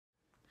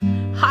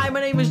Hi,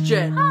 my name is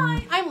Jen.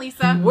 Hi, I'm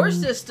Lisa. We're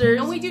sisters.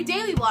 And we do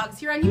daily vlogs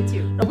here on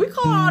YouTube. And we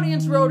call our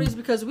audience Roadies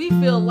because we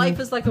feel life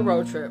is like a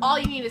road trip. All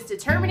you need is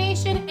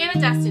determination and a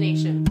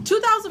destination.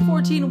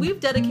 2014, we've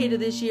dedicated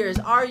this year as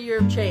our year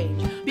of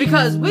change.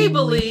 Because we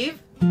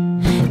believe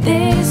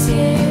this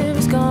year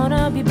is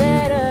gonna be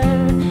better.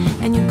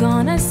 And you're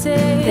gonna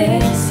say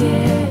this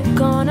year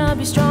gonna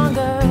be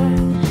stronger.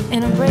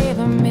 And I'm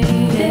braver me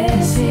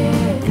this year.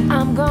 And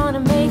I'm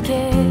gonna make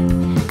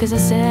it. Cause I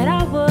said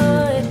I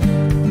would.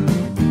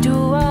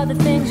 Do all the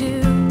things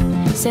you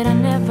said I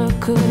never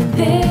could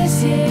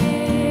this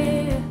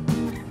year.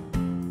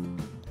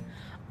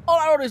 all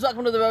our Roadies,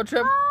 welcome to the road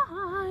trip.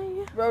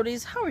 Hi.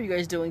 Roadies, how are you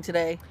guys doing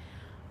today?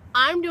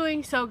 I'm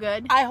doing so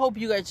good. I hope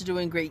you guys are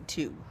doing great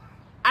too.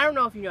 I don't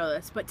know if you know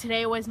this, but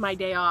today was my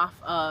day off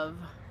of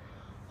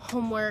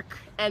homework.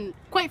 And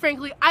quite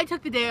frankly, I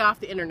took the day off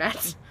the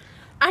internet.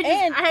 I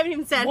haven't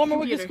even said one more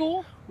week of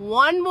school?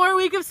 One more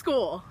week of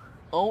school.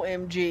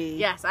 OMG.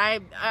 Yes,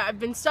 I've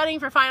been studying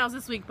for finals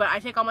this week, but I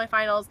take all my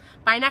finals.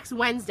 By next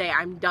Wednesday,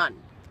 I'm done.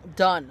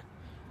 Done.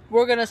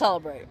 We're gonna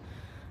celebrate.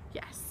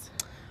 Yes.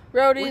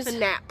 Roadies. With a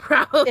nap,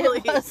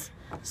 probably. It was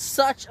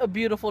such a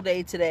beautiful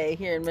day today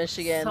here in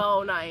Michigan.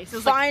 So nice. It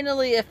was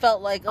Finally, it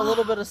felt like a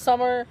little bit of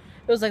summer.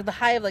 It was like the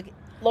high of like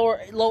low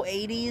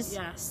 80s.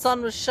 Yes.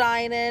 Sun was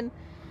shining.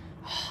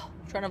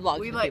 Trying to vlog.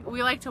 We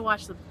like to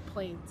watch the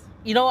planes.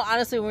 You know,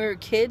 honestly, when we were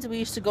kids, we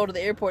used to go to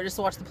the airport just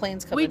to watch the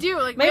planes come in. We do.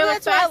 Like, maybe we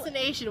have that's a why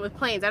fascination with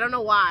planes. I don't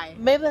know why.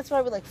 Maybe that's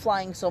why we like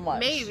flying so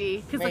much. Maybe.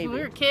 Because like, when we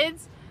were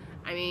kids,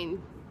 I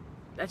mean,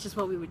 that's just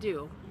what we would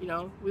do. You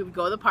know, we would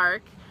go to the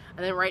park,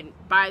 and then right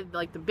by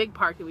like the big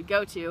park that we'd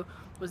go to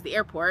was the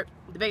airport,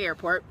 the big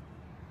airport,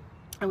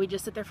 and we'd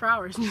just sit there for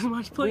hours and just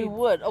watch planes. We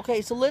would.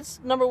 Okay, so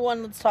number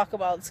one, let's talk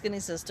about Skinny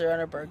Sister on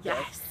her birthday.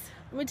 Yes.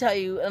 Let me tell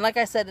you, and like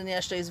I said in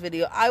yesterday's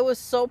video, I was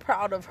so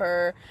proud of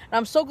her, and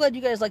I'm so glad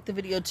you guys liked the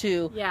video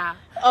too. Yeah.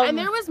 And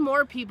there was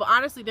more people.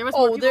 Honestly, there was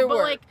more people. There but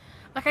were. like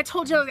I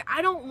told you,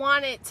 I don't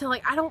want it to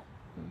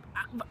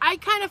I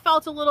kind of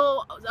felt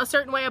a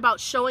certain way about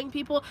showing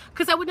people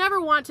because I would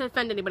never want to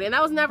offend anybody, and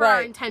that was never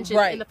our intention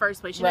in the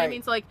first place. You know what I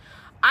mean? So like,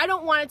 I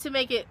don't want it to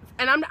make it,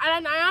 and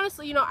I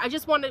honestly, you know, I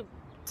just wanted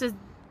to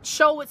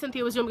show what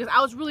Cynthia was doing because I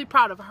was really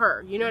proud of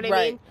her. You know what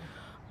I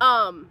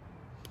mean?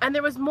 And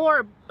there was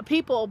more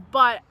people,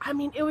 but I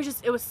mean, it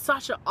was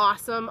such an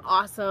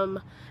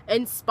awesome,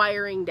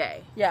 inspiring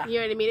day. Yeah. You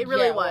know what I mean? It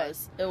really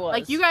was. It was.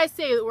 Like, you guys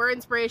say that we're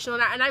inspirational,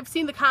 and I've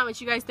seen the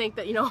comments. You guys think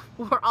that, you know,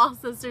 we're all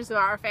sisters and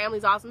our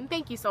family's awesome. And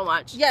thank you so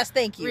much. Yes,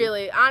 thank you.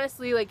 Really,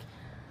 honestly, like,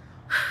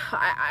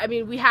 I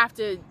mean, we have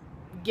to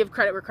give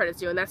credit where credit's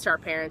due, and that's to our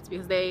parents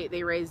because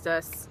they raised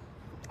us.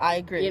 I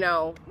agree. You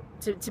know,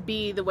 to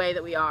be the way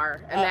that we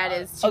are, and that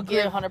is to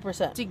give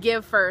 100%. To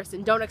give first,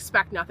 and don't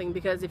expect nothing,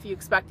 because if you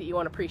expect it, you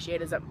won't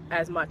appreciate it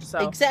as much. So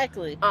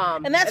exactly,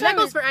 and that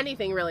goes for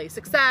anything really.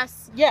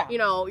 Success, yeah. You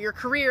know, your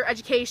career,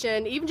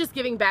 education, even just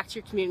giving back to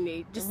your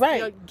community. Just you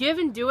know, give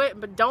and do it,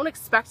 but don't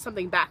expect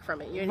something back from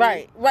it. You know what I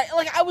mean? Right.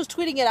 Like I was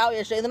tweeting it out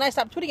yesterday, and then I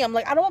stopped tweeting. I'm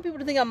like, I don't want people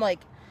to think I'm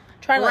like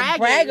trying to like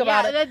brag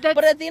about it.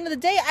 But at the end of the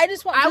day, I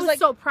just want. I was like,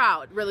 so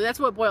proud. Really, that's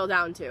what it boiled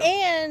down to.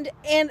 And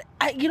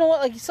you know what?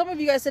 Like some of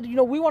you guys said, you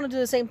know, we want to do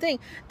the same thing.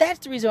 That's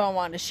the reason I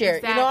wanted to share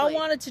it. You know, I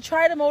wanted to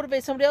try to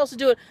motivate somebody else to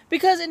do it,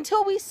 because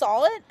until we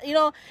saw it, you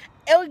know,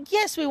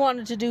 yes, we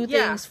wanted to do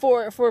things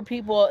for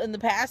people in the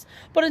past,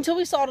 but until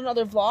we saw it in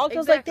other vlogs, I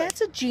was like,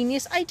 that's a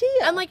genius idea.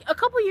 And like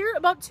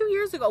about 2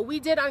 years ago, we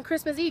did on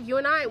Christmas Eve. You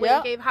and I went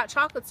and gave hot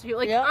chocolates to you.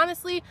 Like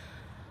honestly.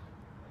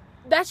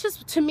 That's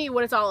just, to me,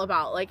 what it's all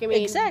about. Like, I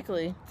mean,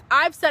 exactly.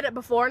 I've said it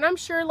before, and I'm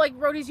sure, like,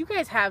 Roadies, you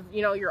guys have,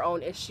 you know, your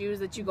own issues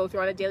that you go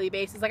through on a daily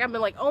basis. Like, I've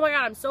been like, oh my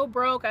God, I'm so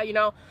broke. You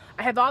know,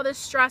 I have all this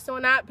stress and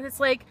whatnot. But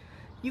it's like,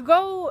 you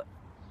go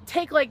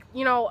take, like,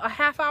 you know,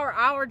 a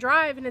hour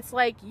drive, and it's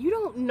like, you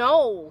don't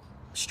know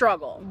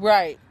struggle.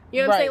 Right.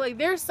 You know what I'm saying? Like,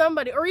 there's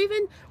somebody, or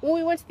even when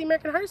we went to the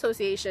American Heart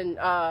Association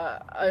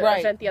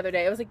event the other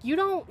day, it was like, you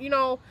don't, you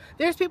know,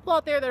 there's people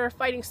out there that are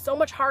fighting so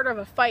much harder of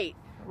a fight.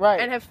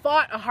 And have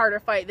fought a harder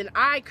fight than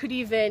I could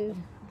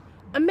even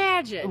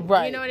imagine. You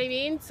know what I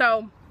mean?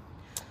 So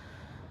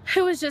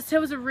it was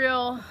a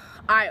real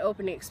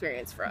eye-opening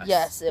experience for us.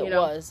 Yes, it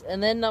was.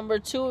 And then number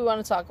two we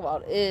want to talk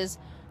about is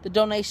the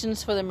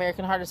donations for the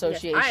American Heart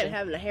Association. Yes, I am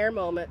having a hair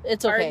moment.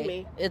 It's okay. Pardon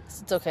me.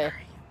 It's okay.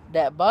 Sorry.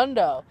 That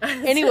bundo.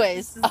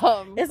 Anyways, it's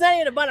not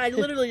even a bun. I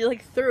literally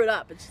like threw it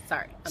up.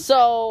 Sorry.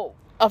 So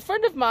a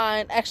friend of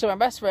mine, actually my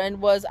best friend,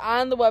 was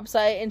on the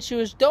website and she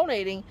was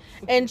donating,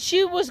 and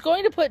she was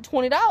going to put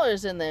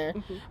 $20 in there.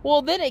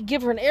 Well, then it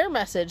gave her an error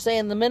message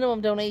saying the minimum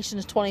donation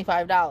is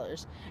 $25.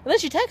 And then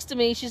she texted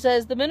me. She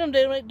says the minimum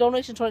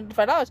donation is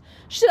 $25.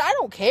 She said, I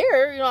don't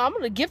care. You know, I'm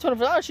going to give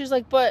 $25. She's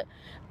like, but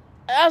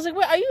I was like,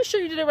 wait, are you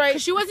sure you did it right?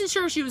 Because she wasn't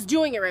sure she was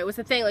doing it right. Was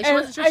the thing. Like, she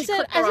wasn't sure she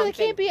clicked the wrong thing. It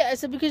can't be it. I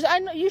said, because I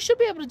know you should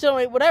be able to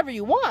donate whatever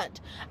you want.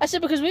 I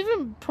said, because we've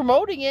been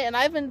promoting it, and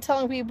I've been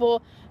telling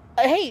people,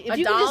 hey, if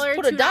you can just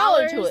put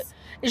 $1 to it.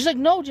 And she's like,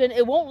 no, Jen,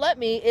 it won't let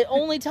me. It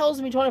only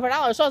tells me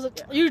 $25. So I was like,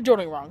 you're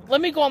doing it wrong.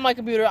 Let me go on my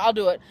computer. I'll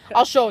do it.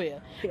 I'll show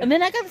you. Yeah. And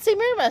then I got the same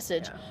error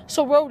message. Yeah.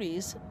 So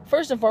Roadies,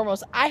 first and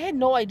foremost, I had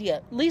no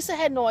idea. Lisa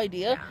had no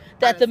idea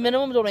that the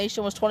minimum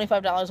donation was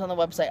 $25 on the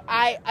website.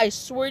 I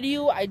swear to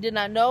you, I did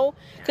not know.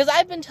 Because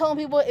I've been telling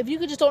people, if you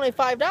could just donate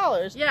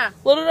 $5. Yeah.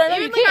 Little did I know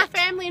even you like can't. Our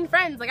family and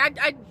friends. Like,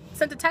 I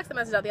sent a text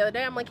message out the other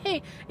day. I'm like,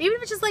 hey, even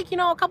if it's just like,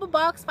 a couple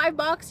bucks,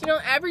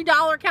 $5, every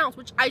dollar counts,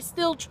 which I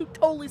still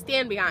totally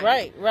stand behind.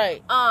 Right,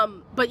 right.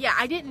 But yeah,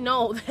 I didn't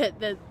know that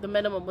the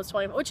minimum was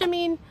 $20, which I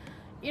mean,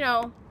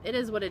 it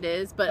is what it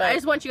is. But I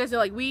just want you guys to know,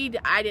 like,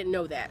 I didn't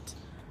know that.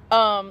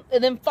 And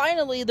then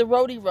finally, the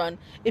roadie run.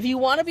 If you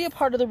want to be a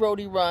part of the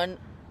roadie run,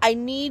 I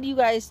need you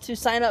guys to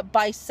sign up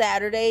by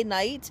Saturday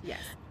night. Yes.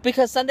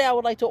 Because Sunday I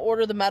would like to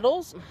order the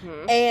medals,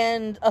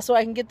 and so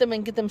I can get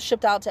them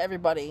shipped out to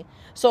everybody.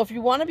 So if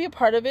you want to be a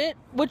part of it,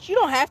 which you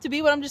don't have to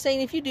be, but I'm just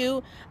saying if you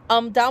do,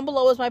 down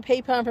below is my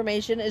PayPal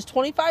information, is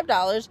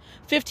 $25,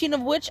 $15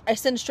 of which I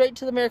send straight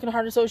to the American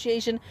Heart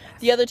Association.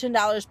 Yes. The other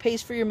 $10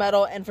 pays for your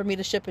medal and for me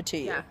to ship it to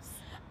you. Yes.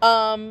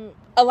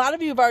 A lot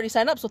of you have already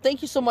signed up, so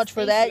thank you so much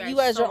for that. You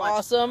guys are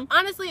awesome.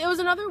 Honestly, it was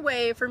another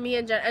way for me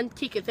and Jen, and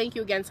Kika, thank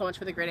you again so much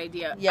for the great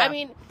idea. Yeah. I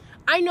mean,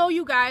 I know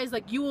you guys,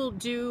 like, you will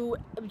do,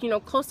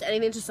 close to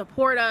anything to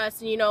support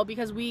us, and,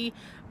 because we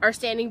are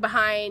standing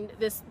behind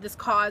this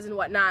cause and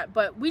whatnot,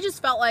 but we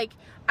just felt like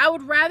I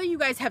would rather you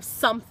guys have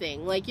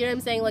something, like, you know what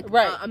I'm saying, like,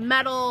 a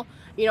medal,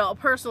 a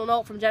personal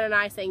note from Jen and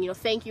I saying,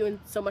 thank you and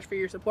so much for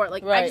your support.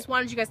 Like, I just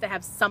wanted you guys to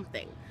have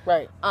something.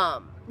 Right.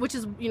 Which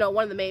is,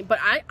 one of the main, but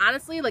I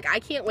honestly, like, I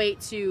can't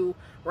wait to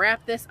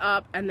wrap this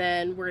up, and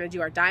then we're going to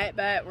do our diet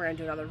bet. We're going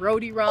to do another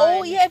roadie run.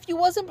 Oh, yeah, if you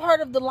wasn't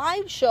part of the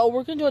live show,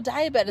 we're going to do a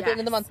diet bet at the end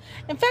of the month.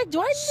 In fact, do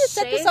I need to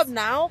set this up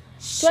now?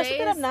 Do I set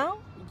that up now?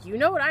 You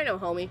know what I know,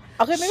 homie.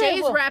 Okay,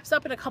 maybe Shay's wraps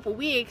up in a couple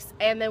weeks,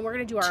 and then we're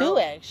going to do our own. 2,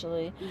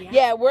 actually.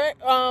 Yeah,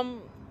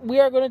 we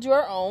are going to do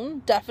our own,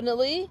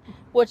 definitely.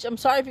 Which, I'm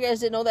sorry if you guys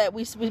didn't know that.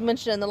 We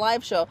mentioned it in the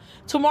live show.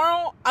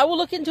 Tomorrow, I will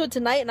look into it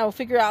tonight, and I will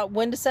figure out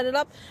when to set it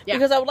up. Yeah.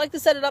 Because I would like to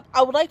set it up.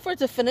 I would like for it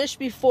to finish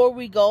before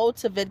we go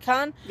to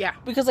VidCon. Yeah.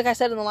 Because, like I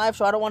said in the live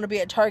show, I don't want to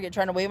be at Target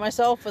trying to weigh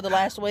myself for the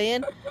last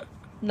weigh-in.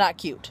 Not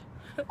cute.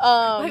 Look,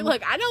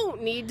 I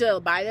don't need to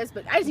buy this,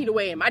 but I just need to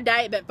weigh in. My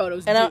diet bet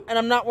photos and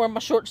I'm not wearing my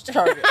shorts to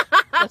Target.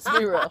 Let's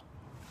be real.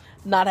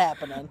 Not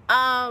happening.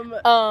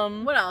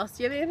 What else?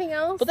 Do you have anything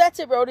else? But that's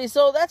it, Roadie.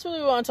 So that's what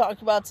we want to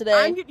talk about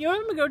today. You know what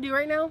I'm going to go do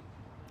right now?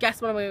 Guess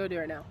what I'm going to go do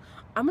right now?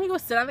 I'm going to go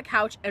sit on the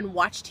couch and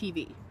watch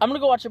TV. I'm going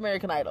to go watch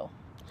American Idol.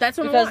 That's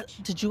what I'm going to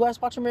watch. Did you guys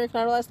watch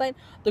American Idol last night?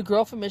 The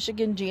girl from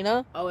Michigan,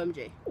 Gina.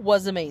 OMG.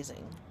 Was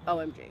amazing.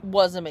 OMG.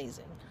 Was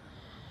amazing.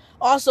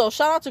 Also,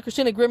 shout out to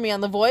Christina Grimmie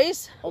on The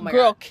Voice. Oh my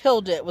Girl God.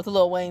 Killed it with the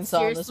Lil Wayne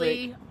song this week.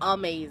 Seriously,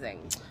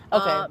 amazing.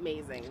 Okay.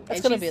 Amazing. That's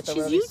going to be at the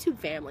Roadies. She's YouTube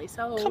family,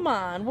 so... Come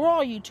on. We're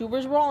all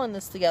YouTubers. We're all in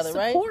this together,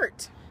 right?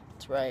 Support.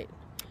 That's right.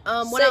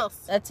 What else?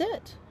 That's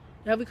it.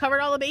 Have we covered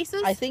all the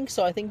bases? I think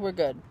so. I think we're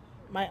good.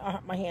 My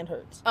hand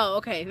hurts. Oh,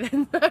 okay.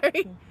 Then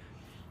sorry.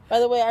 By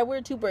the way, I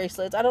wear 2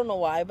 bracelets. I don't know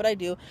why, but I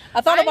do.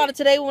 I thought about it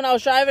today when I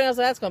was driving. I was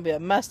like, that's going to be a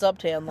messed up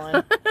tan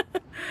line.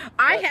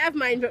 I have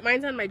mine, but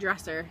mine's on my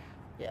dresser.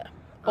 Yeah.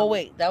 Oh,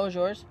 wait. That was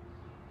yours?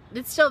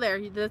 It's still there.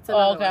 That's okay.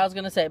 One. I was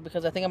going to say,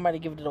 because I think I might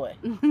have given it away.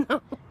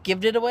 No.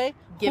 Gived it away?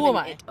 Giving Who am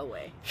I? it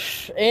away.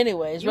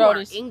 Anyways, you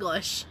Roadies. Are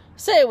English.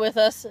 Say it with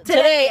us.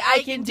 Today I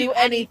can do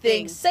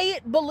anything. Say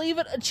it, believe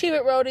it, achieve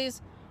it, Roadies.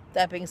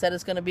 That being said,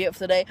 it's going to be it for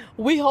today.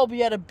 We hope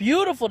you had a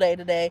beautiful day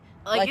today.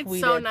 Like it's we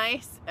so did.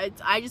 Nice.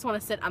 I just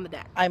want to sit on the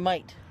deck. I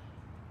might.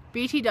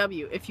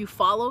 BTW, if you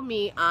follow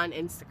me on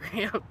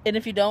Instagram. And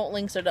if you don't,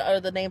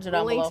 the names are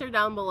down below. Links are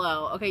down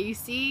below. Okay, you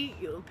see,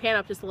 pan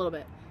up just a little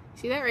bit.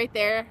 See that right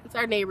there? It's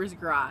our neighbor's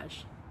garage.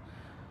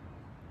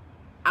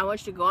 I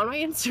want you to go on my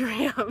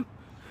Instagram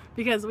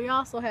because we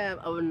also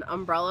have an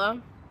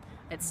umbrella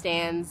that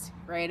stands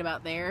right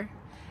about there.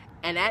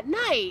 And at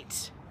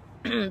night...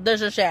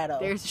 There's a shadow.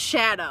 There's a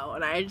shadow,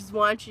 and I just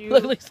want you.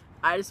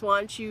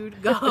 To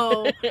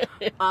go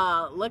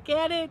look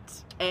at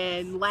it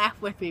and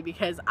laugh with me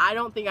because I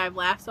don't think I've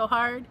laughed so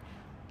hard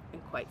in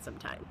quite some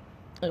time.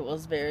 It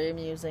was very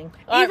amusing.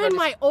 Even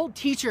my old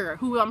teacher,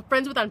 who I'm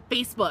friends with on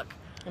Facebook,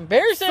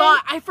 embarrassing.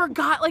 I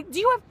forgot. Like, do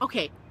you have?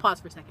 Okay,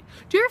 pause for a second.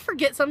 Do you ever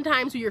forget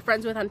sometimes who you're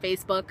friends with on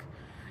Facebook?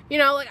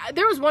 Like,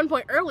 there was one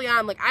point early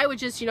on, like, I would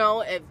just,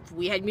 if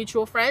we had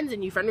mutual friends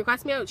and you friend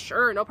request me, I would,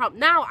 sure, no problem.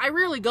 Now, I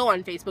rarely go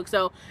on Facebook,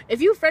 so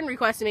if you friend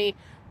request me,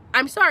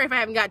 I'm sorry if I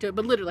haven't got to it,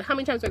 but literally, how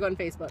many times do I go on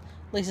Facebook?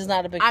 Lisa's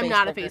not a big I'm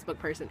not a Facebook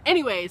person.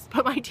 Anyways,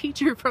 but my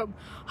teacher from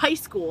high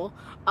school,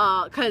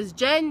 because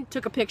Jen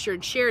took a picture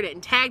and shared it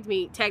and tagged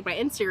my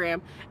Instagram,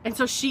 and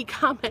so she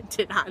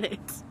commented on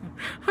it.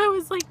 I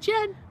was like,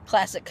 Jen.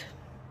 Classic.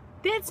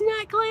 That's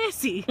not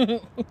classy.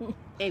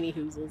 Any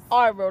hoozles.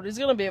 Alright, Roadies, it's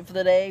gonna be it for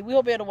the day. We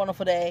hope you had a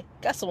wonderful day.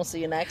 Guess we'll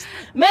see you next.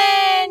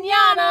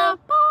 Manana!